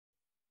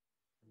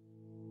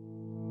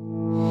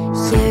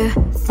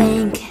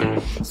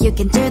You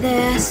can do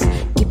this,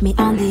 keep me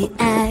on the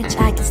edge,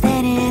 I can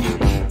stand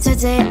it.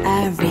 Today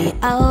I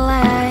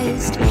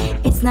realized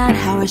it's not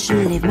how I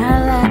should live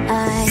my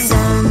life.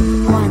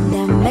 Someone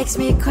that makes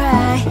me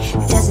cry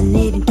doesn't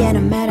even get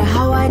no matter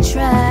how I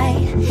try.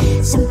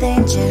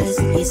 Something just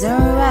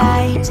isn't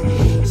right.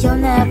 You'll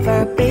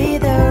never be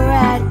the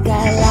right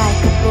guy.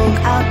 Like a book,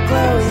 I'll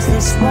close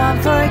this one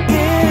for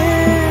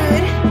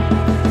good.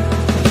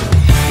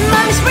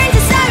 Mommy springs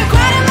inside a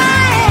cry in my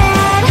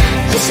head.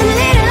 Just a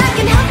little, I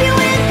can help you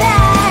with that.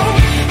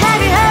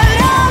 Have you heard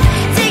of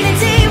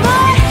dignity,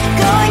 boy?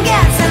 Go and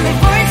get some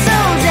before it's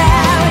sold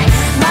out.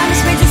 Mommy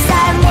springs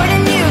inside more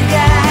than you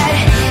got.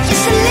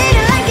 Just a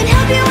little, I can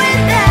help you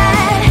with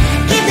that.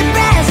 Give the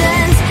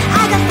presents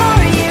I got for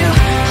you.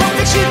 Hope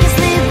that you can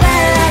sleep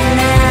well at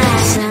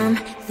night. Some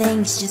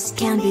things just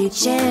can't be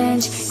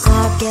changed.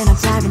 Clock and I'm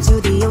diving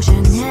to the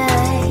ocean,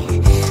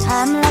 hey.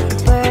 I'm like a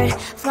bird,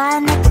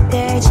 flying like a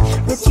cage.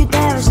 With you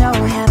there is no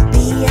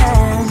happy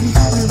end.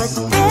 But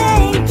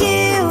thank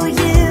you,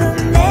 you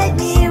made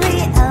me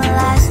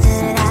realize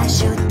that I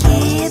should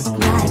keep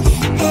my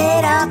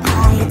head up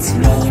high. It's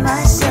me,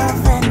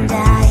 myself and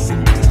I.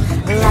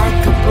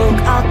 Like a book,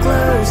 I'll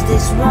close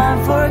this one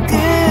for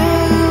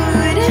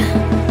good.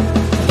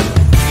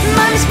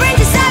 Mommy springs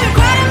inside a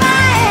cry in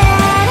my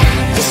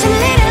head. Just a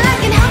little, I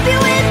can help you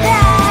with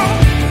that.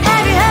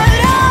 Have you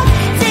heard of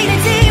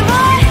dignity,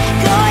 boy?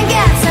 Go and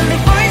get some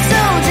before it's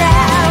sold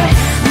out.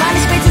 Mommy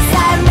springs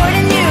inside more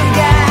than you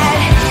got.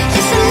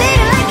 Just a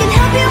little, I can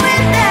help you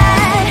with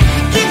that.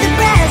 Give the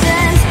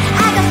presents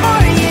I got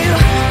for you.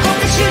 Hope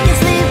that you can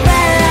sleep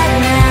well at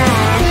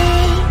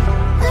night.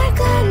 We're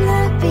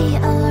gonna be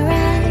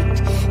alright.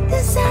 The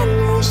sun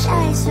will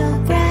shine so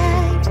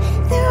bright.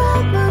 The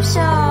road moves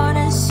on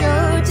and so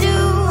do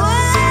I.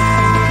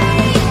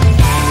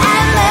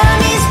 And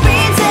lonely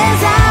springs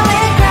as I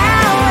wear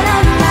crown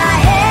on my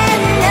head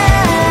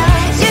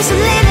now. Just a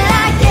little,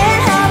 I can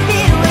help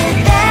you with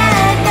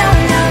that. No,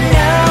 no,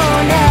 no,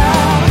 no.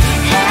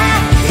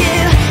 Have you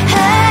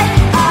heard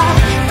of?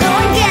 Go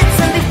and get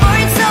some before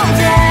it's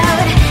sold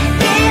out.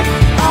 Give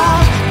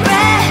all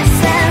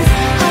presents.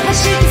 Hope that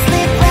you can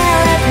sleep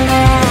well at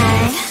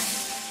night.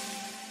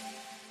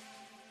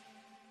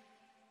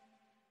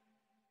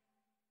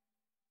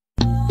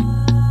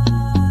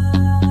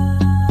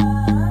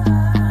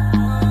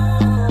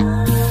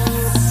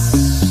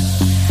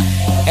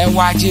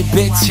 NYG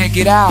bitch, check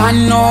it out. I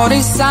know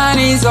the sun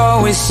is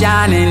always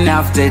shining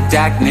after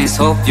darkness.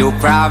 Hope your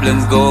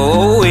problems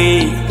go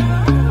away.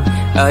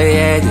 Oh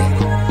yeah,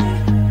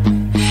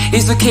 yeah.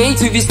 It's okay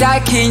to be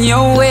stuck in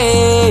your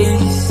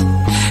ways.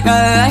 I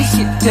like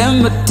your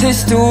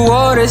temperatures to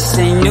water,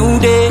 say new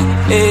day.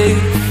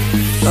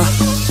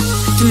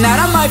 Tonight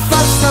I might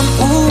pop some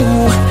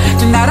ooh.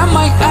 Tonight I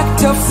might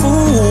act a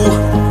fool.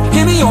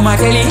 Hit me on my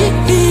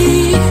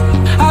telly,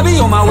 I'll be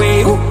on my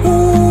way,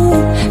 ooh.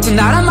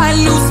 Tonight I might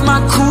lose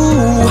my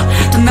cool.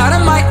 Tonight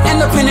I might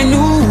end up in the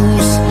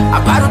news.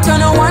 About to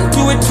turn a 1 to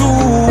a 2.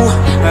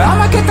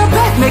 I'ma get the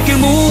back making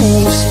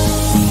moves.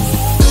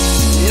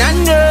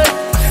 Nanda,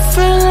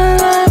 feel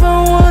alive, I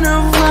wanna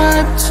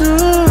vibe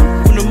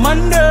too. On a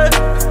Monday,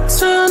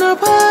 turn up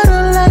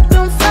harder like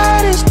them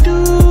Fridays do.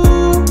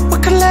 We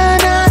can learn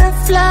how to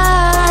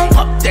fly.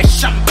 Pop that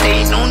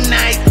champagne all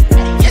night.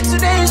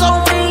 Yesterday's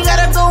on me,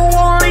 gotta go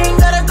on,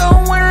 gotta go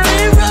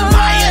wherever.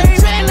 My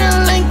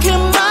adrenaline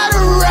can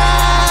bother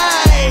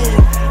ride.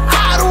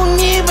 I don't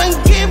even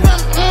give a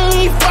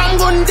if I'm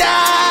gonna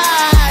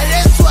die.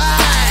 That's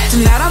why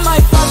tonight I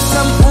might pop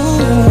some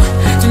ooh.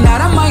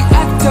 Tonight I might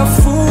act a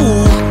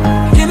fool.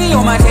 Hit me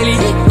on my telly,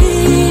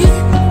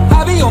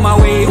 I'll be on my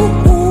way,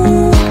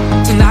 ooh.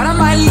 Tonight I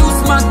might lose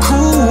my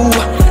cool.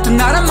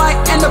 Tonight I might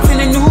end up in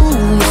the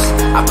news.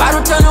 About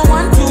to turn a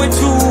 1 to a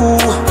 2.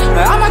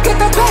 I'ma get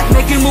the back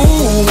making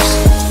moves.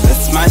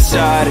 that's my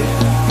shawty.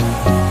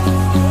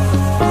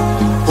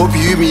 Hope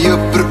you hit me up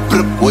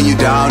when you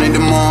down in the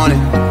morning.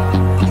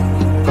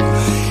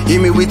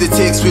 Hit me with the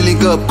text, we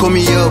link up, call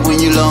me up when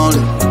you lonely.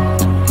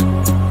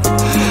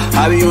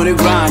 I be on the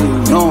grind,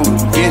 you know,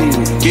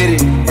 get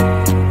it.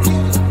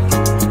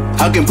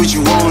 I can put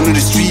you on the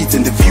streets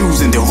and the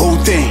views and the whole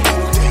thing.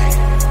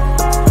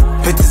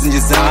 Pictures in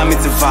your time,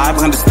 it's a vibe,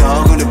 on the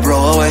star on the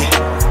Broadway.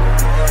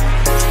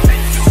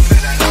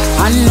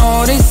 I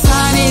know the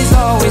sun is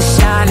always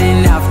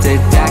shining after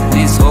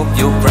darkness. Hope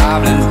your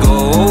problems go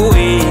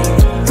away.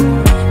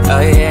 Oh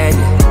yeah,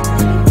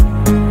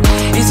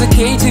 yeah. It's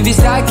okay to be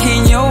stuck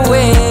in your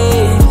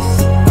ways.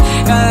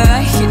 I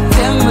like your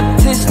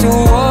temperatures to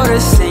water,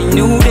 say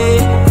new day.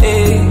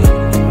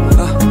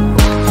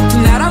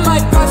 Tonight I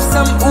might pop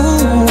some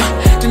ooh.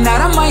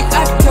 Tonight I might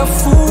act a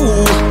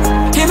fool.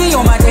 Hit me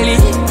on my telly,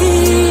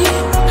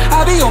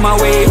 I'll be on my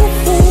way,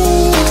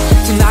 ooh.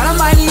 Tonight I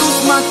might lose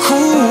my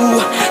cool.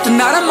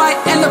 Tonight I might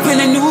end up in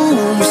the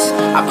news.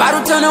 About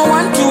to turn a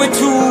 1 to a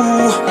 2.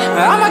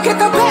 I'ma get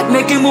the back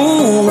making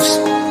moves.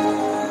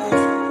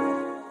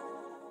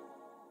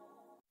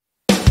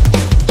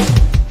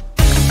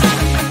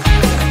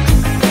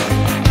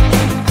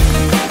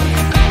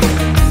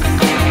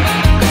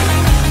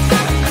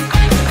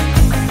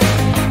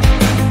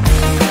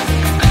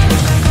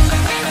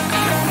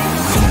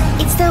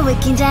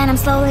 breaking down, I'm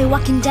slowly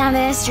walking down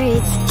the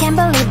streets. Can't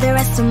believe the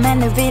rest of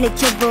men are really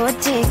cute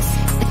boutiques.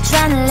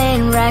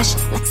 Adrenaline rush,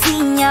 like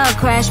seeing your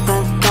crush,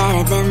 but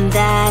better than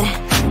that.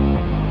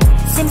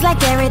 Seems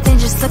like everything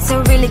just looks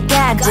so really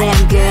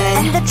goddamn good.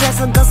 And the dress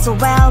will go so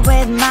well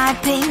with my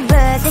pink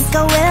boots. Think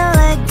I will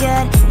look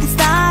good. The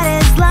start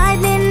is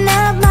lighting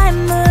up my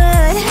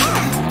mood.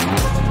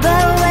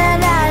 But when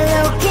I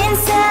look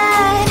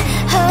inside,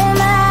 oh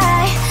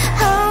my,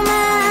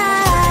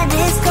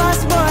 this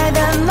costs more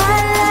than my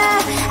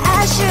love.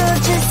 I should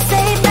just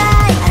say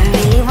bye. I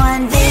really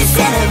want this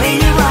and I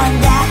really want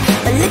that,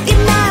 but look at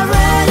my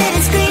world, it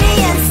is greedy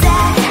and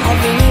sad. I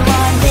really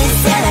want this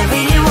and I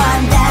really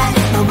want that.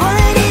 My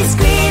wallet is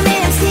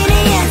screaming, I'm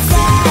skinny and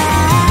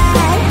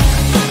sad.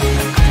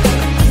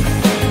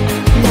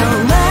 No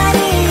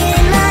money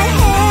in my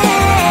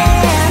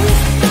hand.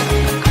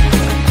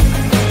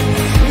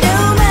 No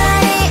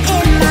money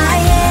in my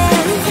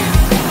hand.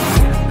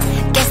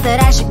 Guess that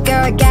I should go,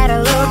 I gotta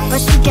look for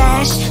some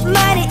cash.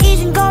 Money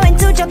isn't going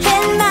to jump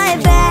in my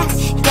back.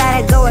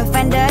 Gotta go and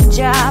find a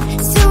job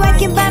so I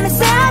can buy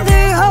myself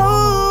the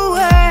whole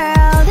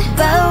world.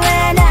 But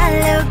when I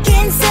look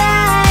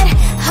inside,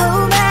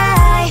 oh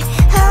my,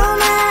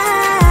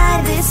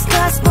 this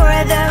costs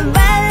more than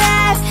my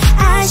life.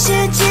 I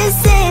should just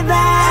say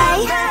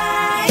bye.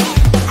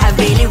 I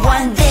really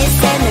want this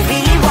and I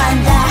really want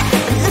that,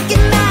 but look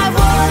at my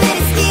wallet,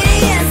 it's skinny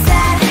and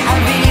sad. I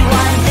really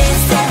want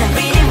this and I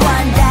really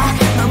want that.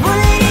 My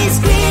wallet is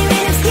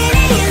screaming, I'm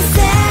skinny and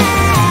sad.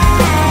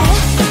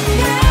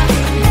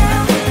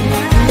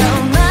 No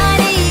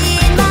money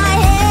in my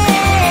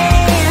hand.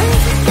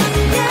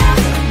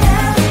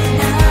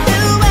 No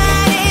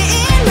money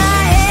in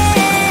my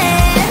hand.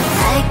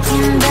 I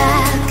came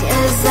back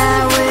as I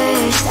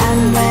wished,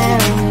 I'm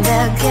wearing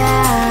the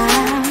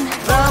gown.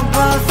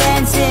 Football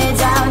fancy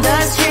down the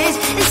streets,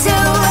 so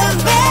a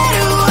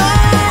better one.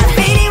 I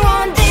really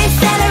want this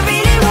and I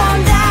really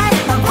want that.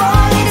 My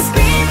wallet is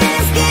screaming,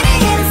 I'm skinny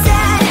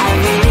inside. I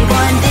really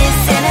want this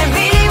and I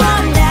really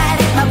want that.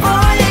 My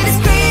wallet is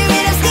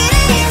screaming, I'm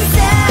skinny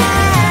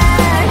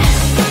inside.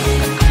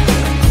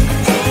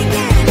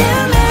 No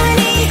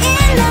money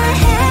in my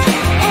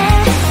hand.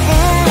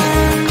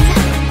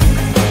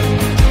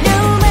 No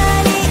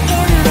money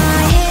in my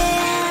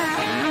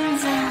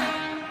hands.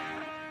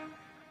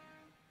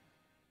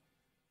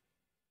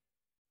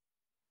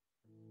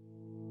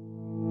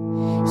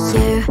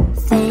 You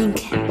think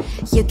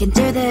you can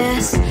do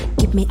this?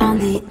 Keep me on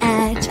the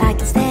edge, I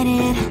can stand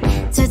it.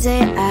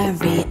 Today I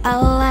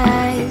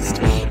realized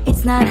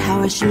it's not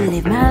how I should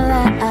live my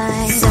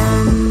life.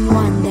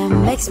 Someone that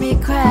makes me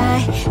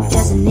cry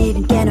doesn't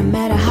even get, no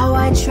matter how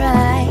I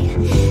try.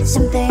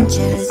 Something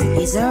just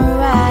isn't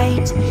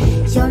right.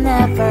 You'll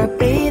never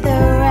be the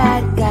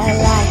right guy.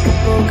 Like a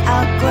book,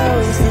 I'll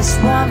close this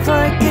one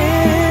for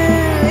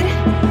good.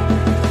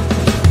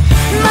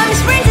 Mommy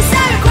springs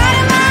inside, right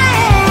in my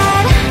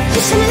head.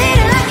 Just a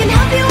little, I can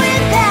help you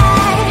with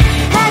that.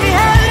 Have you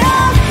heard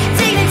of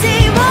dignity,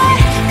 boy?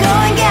 Go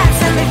and get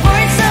some before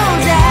it's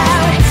sold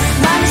out.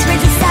 Mommy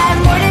springs inside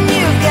more than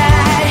you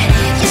got.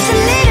 Just a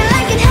little,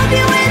 I can help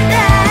you with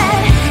that.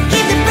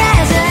 Keep the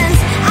presents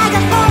I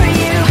got for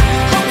you.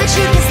 Hope that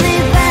you can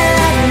sleep well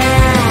at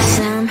night.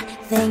 Some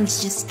things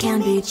just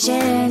can't be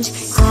changed.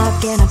 I've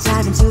getting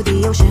dive into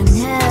the ocean,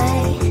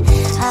 hey.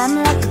 I'm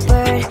like a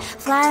bird,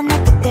 flying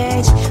like a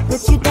cage.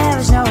 With you there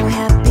is no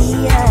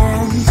happy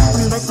end.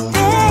 But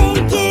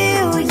thank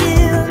you,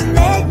 you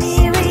made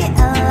me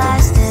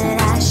realize that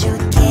I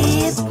should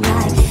keep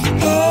my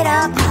head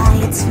up high.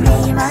 It's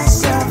me,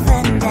 myself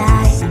and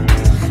I.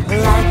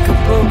 Like a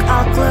book,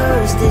 I'll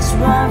close this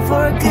one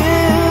for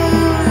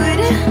good.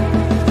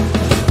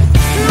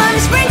 Mommy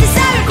springs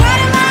inside,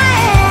 right in my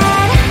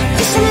head.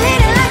 Just a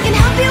little, I can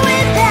help you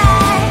with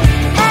that.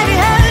 Have you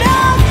heard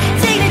of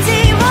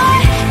dignity, boy?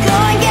 Go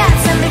and get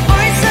some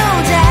before it's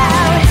sold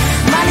out.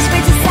 Mommy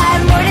springs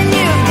inside more than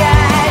you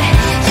got.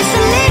 Just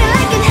a little,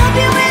 I can help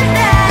you with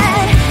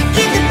that.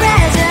 Keep the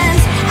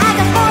presents I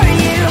got for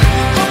you.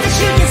 Hope that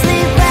you can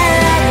sleep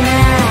well at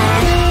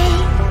night.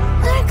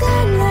 We're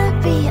gonna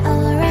be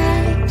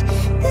alright.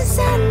 The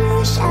sun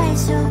will shine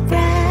so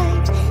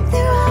bright. The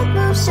road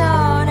moves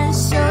on and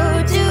so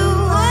do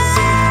I.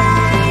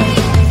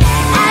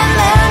 And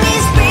lonely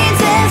springs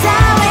as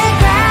I wear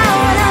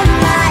crown on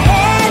my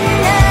head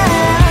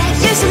now.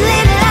 Just a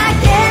little, I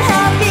can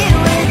help you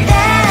with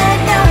that.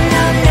 No,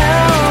 no, no,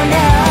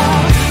 no.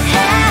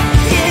 Have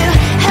you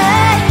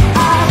heard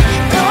of?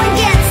 Go and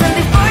get some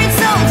before it's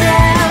sold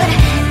out.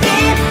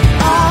 Give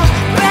all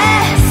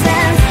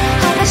presents.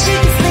 Hope that you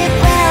can sleep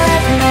well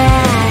at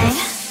night.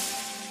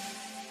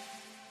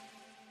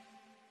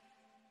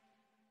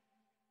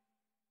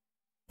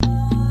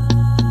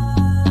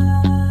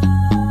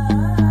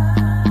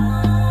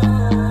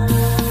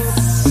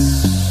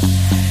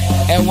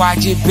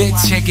 NYG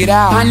bitch, check it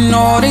out. I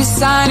know the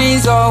sun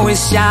is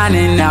always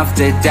shining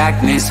after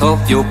darkness.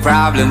 Hope your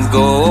problems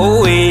go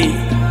away.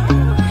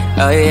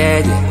 Oh yeah,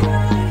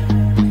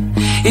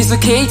 yeah. It's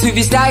okay to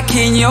be stuck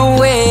in your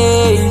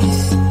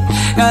ways.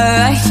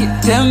 like your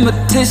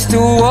temperature, the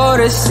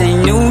water, say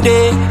new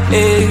day.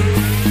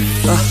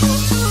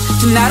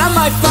 Tonight I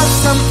might pop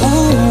some,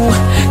 ooh.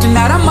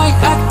 Tonight I might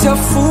act a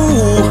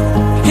fool.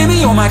 Hear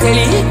me on my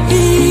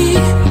daily,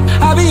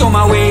 I'll be on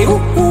my way, ooh.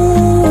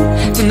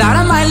 Tonight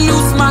I might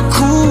lose my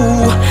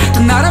cool.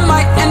 Tonight I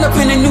might end up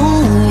in the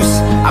news.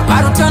 I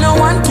about to turn a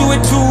 1 to a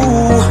 2.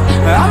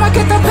 I'ma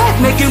get the back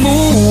making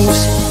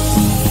moves.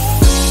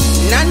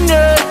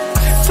 Nanda,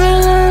 feel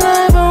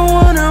alive, I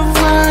wanna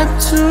vibe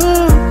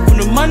too. On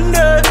a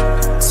Monday,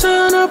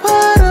 turn up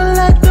harder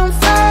like them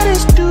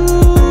Fridays do.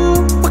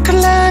 We can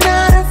learn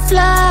how to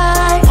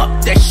fly. Pop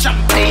that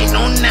champagne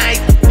all night.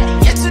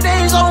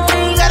 Yesterday's on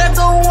me, gotta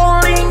go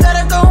on in,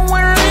 gotta go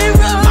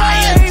wherever. My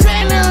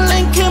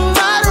adrenaline came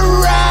out of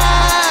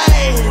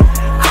ride.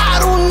 I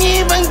don't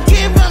even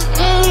give a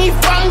if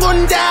I'm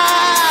gonna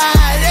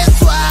die. That's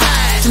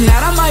why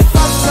tonight I might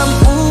pop some,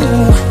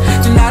 ooh.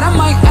 Tonight I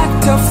might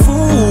act a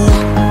fool.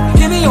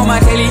 Hear me on my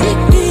daily,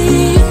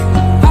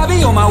 I'll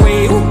be on my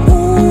way,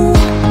 ooh.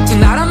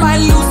 Tonight I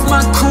might lose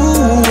my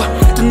cool.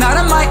 Tonight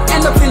I might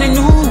end up in the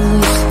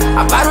news. I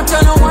about to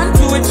turn a 1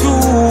 to a 2.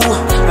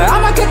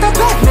 I'ma get the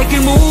back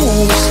making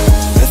moves.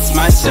 That's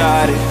my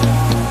shawty.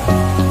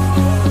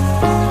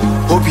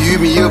 Hope you hit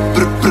me up,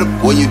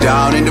 when you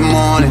down in the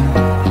morning.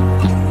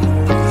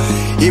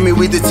 Hit me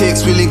with the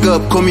text, we link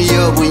up, call me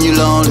up when you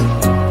lonely.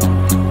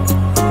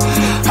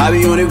 I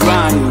be on the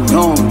grind, you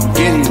know,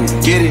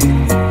 get it.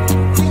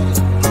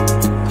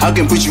 I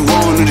can put you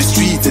on to the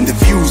streets and the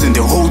views and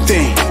the whole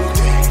thing.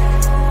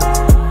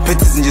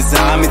 Pictures in your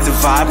time, it's a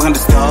vibe, on the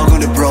star on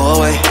the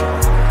Broadway.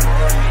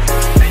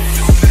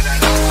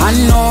 I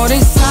know the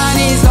sun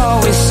is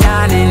always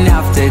shining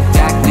after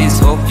darkness.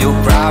 Hope your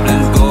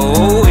problems go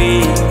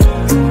away.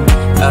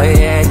 Oh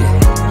yeah,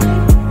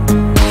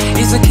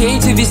 it's okay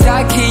to be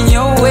stuck in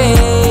your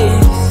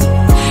ways.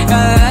 I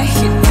like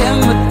your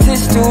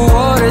temperature, the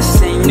water,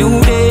 say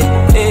new day.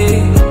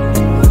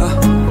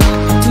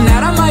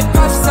 Tonight I might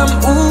pop some,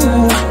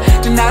 ooh.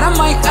 Tonight I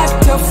might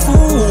act a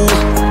fool.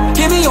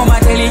 Hear me on my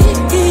daily,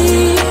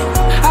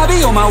 I'll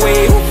be on my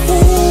way,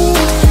 ooh.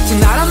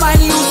 Tonight I might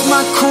lose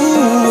my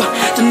cool.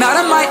 Tonight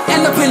I might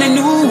end up in the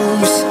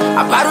news.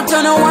 I about to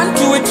turn a 1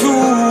 to a 2.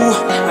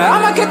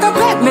 I'ma get the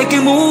back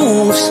making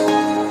moves.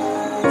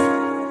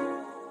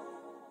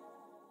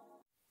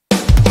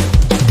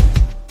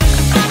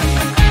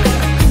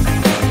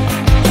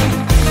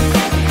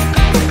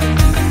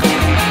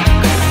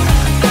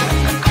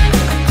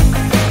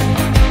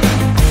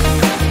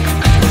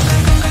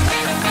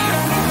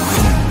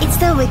 It's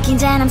the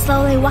weekend and I'm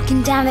slowly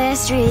walking down the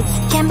streets.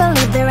 Can't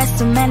believe the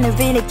rest of men are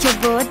really cute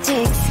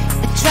boutiques.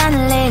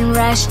 Adrenaline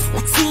rush,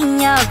 like seeing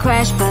your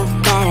crush, but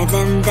better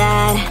than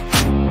that.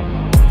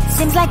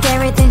 Seems like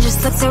everything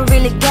just looks so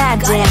really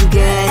goddamn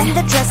good. And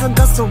the dress will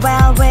go so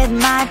well with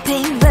my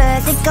pink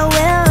boots. Think I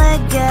will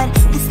look good.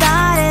 The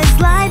start is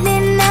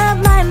lighting up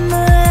my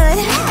mood.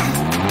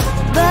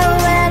 But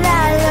when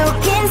I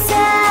look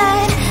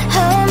inside,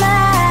 oh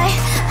my,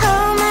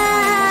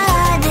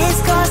 this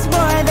costs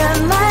more than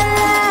my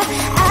love.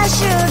 I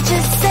should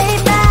just say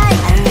bye.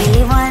 I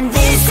really want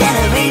this and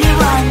I really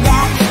want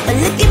that, but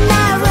look at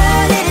my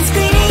world, it is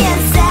greedy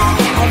and sad.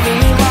 I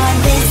really want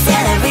this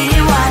and I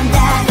really want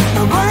that.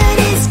 My wallet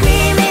is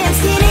screaming, I'm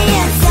skinny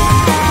and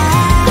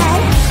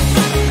sad.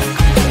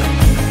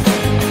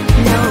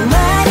 No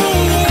money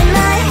in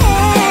my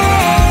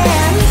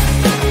hands.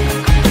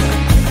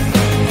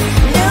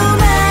 No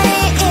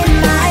money in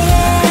my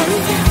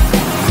hands.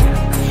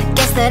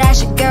 Guess that I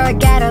should go, I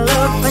gotta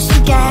look for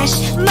some cash.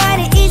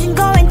 Money isn't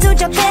going to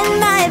jump in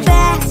my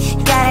bag.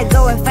 Gotta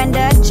go and find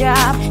a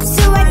job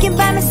so I can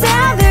buy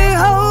myself the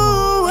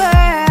whole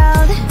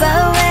world. But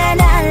when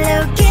I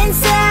look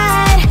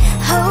inside,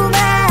 oh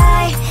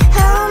my,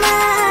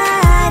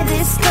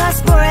 this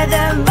costs more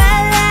than my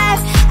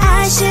life.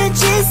 I should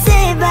just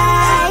say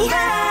bye.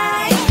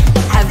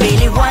 I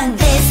really want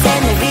this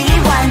and I really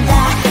want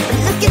that, but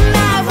look at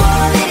my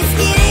wallet, it's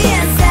skinny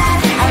and sad.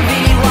 I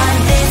really want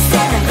this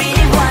and I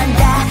really want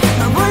that.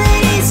 My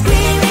wallet is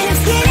screaming, I'm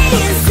skinny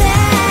and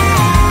sad.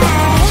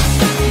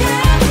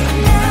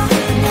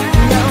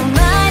 No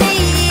money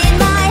in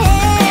my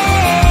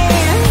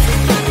hands.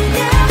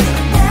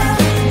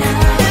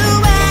 No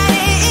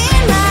money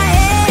in my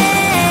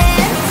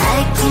hands. I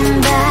came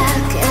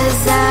back as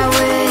I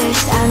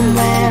wished. I'm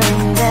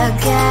wearing the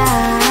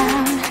gown.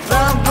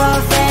 Robo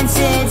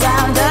fancy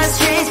down the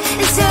streets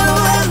into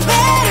a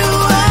better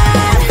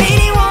one. I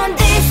really want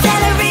this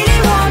and I really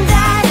want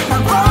that. My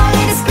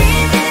wallet is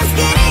screaming, I'm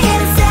skinny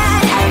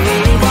inside. I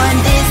really want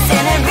this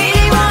and I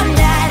really want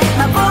that.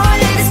 My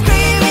wallet is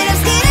screaming, I'm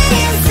skinny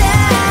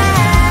inside.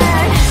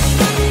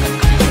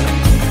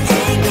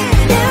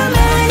 No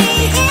money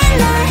in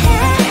my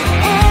hands.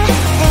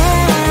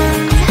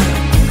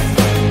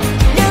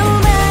 No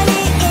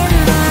money in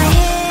my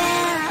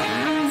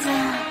hands.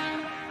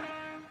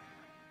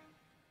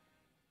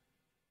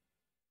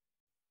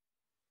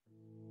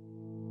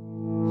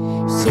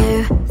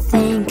 You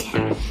think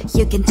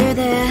you can do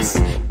this?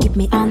 Keep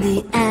me on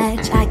the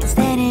edge, I can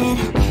stand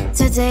it.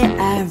 Today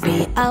I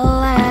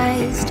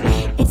realized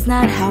it's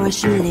not how I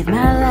should live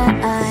my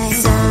life.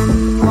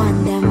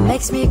 Someone that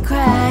makes me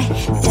cry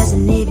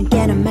doesn't even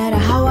get no matter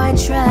how I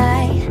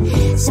try.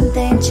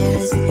 Something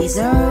just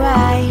isn't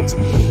right.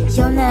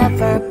 You'll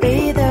never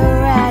be the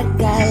right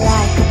guy.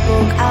 Like a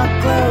book,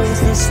 I'll close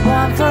this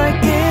one for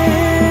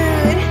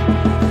good.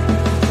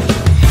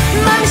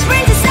 Mommy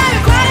springs inside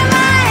a cloud in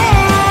my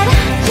head.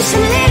 Just a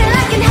little,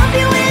 I can help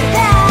you with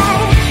that.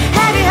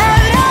 Have you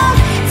heard of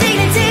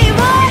dignity?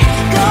 What?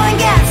 Go and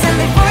get some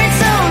before it's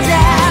sold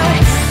out.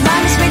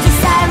 Mommy springs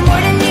inside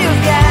more than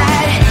you've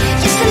got.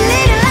 Just a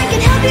little, I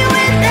can help you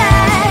with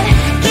that.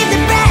 Keep the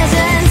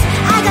presents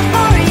I got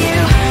for you.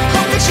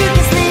 Hope that you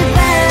can sleep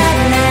well at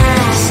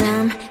night.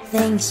 Some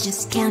things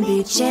just can't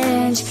be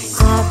changed.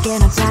 I've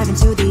get up dive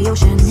into the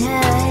ocean,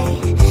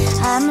 hey.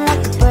 I'm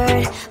like a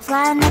bird,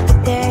 flying like a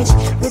bird.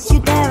 With you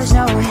there is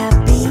no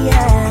happy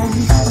end.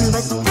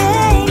 But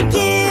thank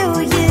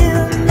you, you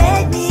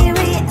made me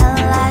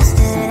realize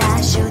that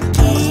I should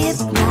keep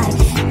my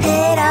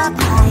head up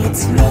high.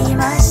 It's me,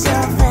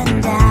 myself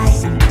and I.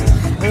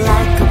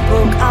 Like a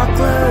book, I'll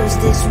close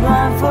this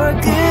one for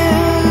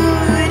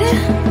good.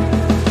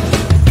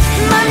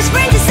 Mommy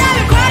springs inside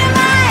a cloud in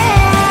my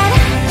head.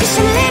 Just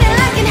a little,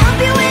 I can help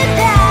you with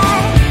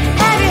that.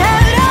 Have you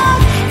heard of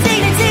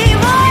dignity?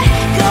 What?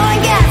 Go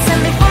and get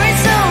some before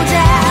it's sold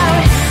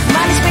out.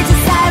 Mommy springs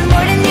inside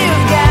more than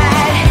you've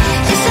got.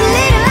 Just a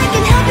little, I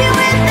can help you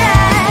with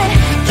that.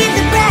 Keep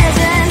the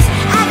presents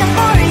I got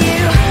for you.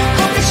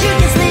 Hope that you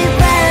can sleep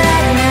well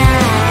at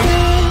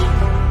night.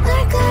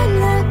 We're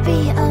gonna be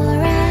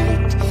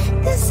alright.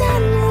 The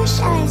sun will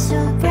shine so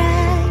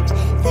bright.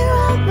 The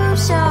road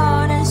moves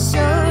on and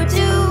so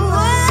do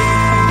I.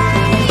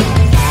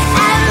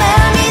 And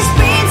mommy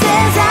springs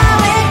as I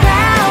wear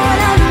crown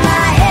on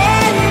my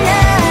head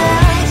now.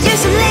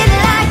 Just a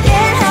little, I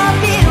can help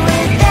you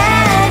with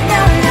that.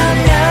 No, no,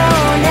 no,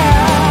 no.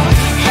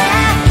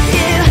 Have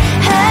you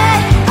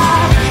heard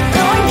of?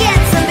 Go and get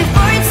some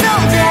before it's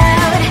sold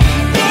out.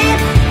 Give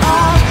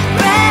all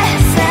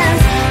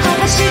presents. Hope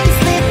that you can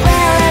sleep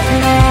well at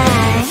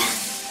night.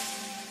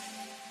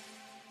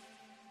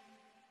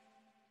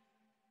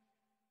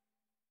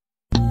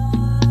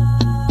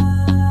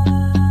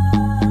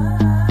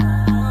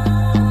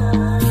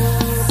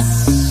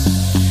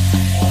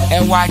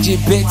 NYG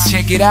bitch,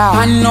 check it out.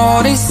 I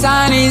know the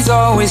sun is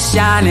always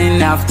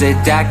shining after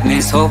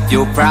darkness. Hope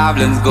your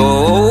problems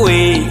go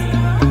away.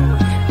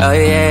 Oh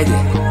yeah,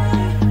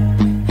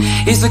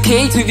 yeah. It's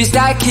okay to be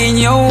stuck in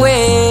your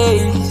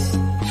ways.